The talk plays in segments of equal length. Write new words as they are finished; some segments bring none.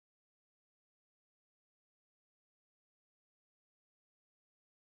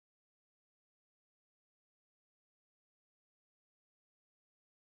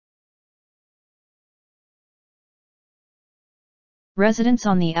Residents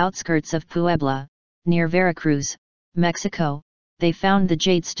on the outskirts of Puebla, near Veracruz, Mexico, they found the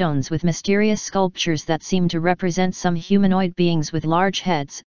jade stones with mysterious sculptures that seem to represent some humanoid beings with large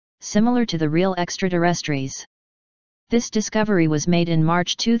heads, similar to the real extraterrestrials. This discovery was made in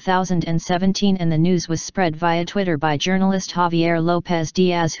March 2017 and the news was spread via Twitter by journalist Javier López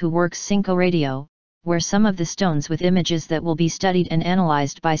Diaz, who works Cinco Radio, where some of the stones with images that will be studied and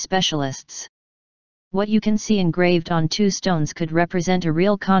analyzed by specialists. What you can see engraved on two stones could represent a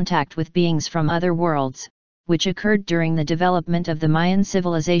real contact with beings from other worlds, which occurred during the development of the Mayan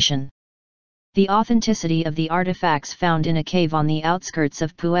civilization. The authenticity of the artifacts found in a cave on the outskirts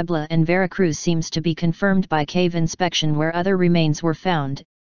of Puebla and Veracruz seems to be confirmed by cave inspection where other remains were found,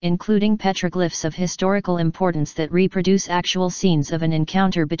 including petroglyphs of historical importance that reproduce actual scenes of an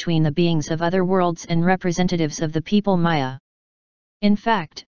encounter between the beings of other worlds and representatives of the people Maya. In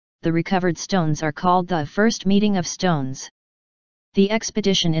fact, the recovered stones are called the first meeting of stones. The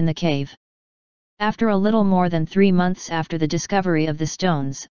expedition in the cave. After a little more than 3 months after the discovery of the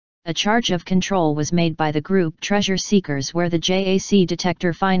stones, a charge of control was made by the group Treasure Seekers, where the JAC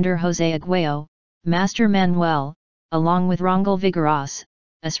detector finder Jose Aguayo, Master Manuel, along with Rangel Vigaras,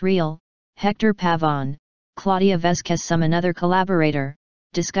 Asriel, Hector Pavon, Claudia Vesquez, some another collaborator,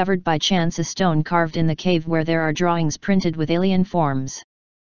 discovered by chance a stone carved in the cave where there are drawings printed with alien forms.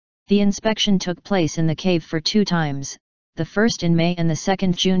 The inspection took place in the cave for 2 times, the first in May and the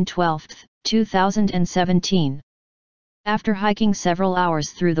second June 12, 2017. After hiking several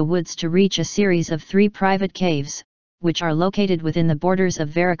hours through the woods to reach a series of 3 private caves, which are located within the borders of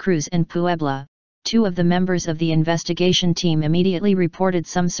Veracruz and Puebla, 2 of the members of the investigation team immediately reported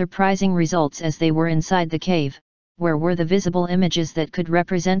some surprising results as they were inside the cave, where were the visible images that could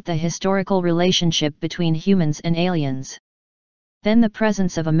represent the historical relationship between humans and aliens. Then the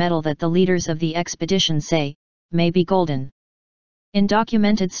presence of a metal that the leaders of the expedition say may be golden. In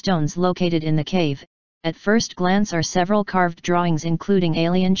documented stones located in the cave, at first glance are several carved drawings including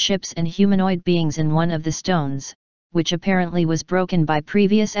alien ships and humanoid beings in one of the stones, which apparently was broken by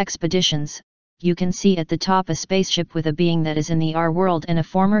previous expeditions. You can see at the top a spaceship with a being that is in the our world and a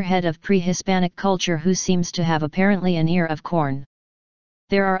former head of pre-Hispanic culture who seems to have apparently an ear of corn.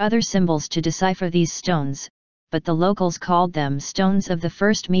 There are other symbols to decipher these stones, but the locals called them stones of the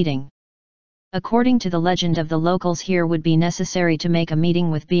first meeting. According to the legend of the locals, here would be necessary to make a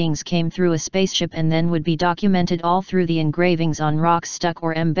meeting with beings came through a spaceship and then would be documented all through the engravings on rocks stuck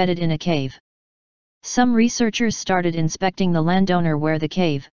or embedded in a cave. Some researchers started inspecting the landowner where the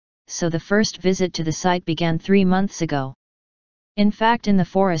cave, so the first visit to the site began 3 months ago. In fact, in the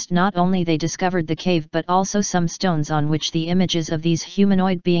forest not only they discovered the cave but also some stones on which the images of these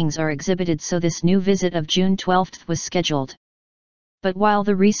humanoid beings are exhibited, so this new visit of June 12 was scheduled. But while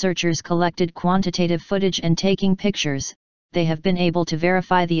the researchers collected quantitative footage and taking pictures, they have been able to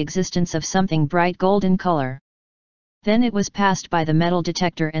verify the existence of something bright golden color. Then it was passed by the metal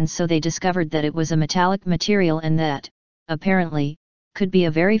detector and so they discovered that it was a metallic material and that, apparently, could be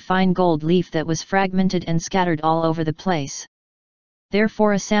a very fine gold leaf that was fragmented and scattered all over the place.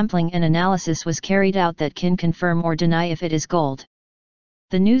 Therefore a sampling and analysis was carried out that can confirm or deny if it is gold.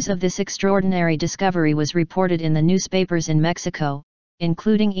 The news of this extraordinary discovery was reported in the newspapers in Mexico,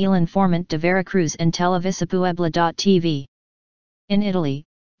 including El Informante de Veracruz and Televisapuebla.tv. In Italy,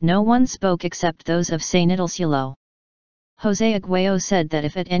 no one spoke except those of San Itilcielo. Jose Aguayo said that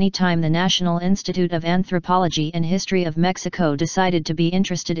if at any time the National Institute of Anthropology and History of Mexico decided to be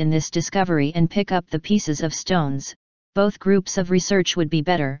interested in this discovery and pick up the pieces of stones, both groups of research would be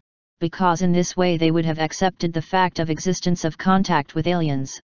better, because in this way they would have accepted the fact of existence of contact with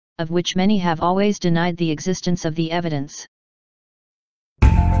aliens, of which many have always denied the existence of the evidence.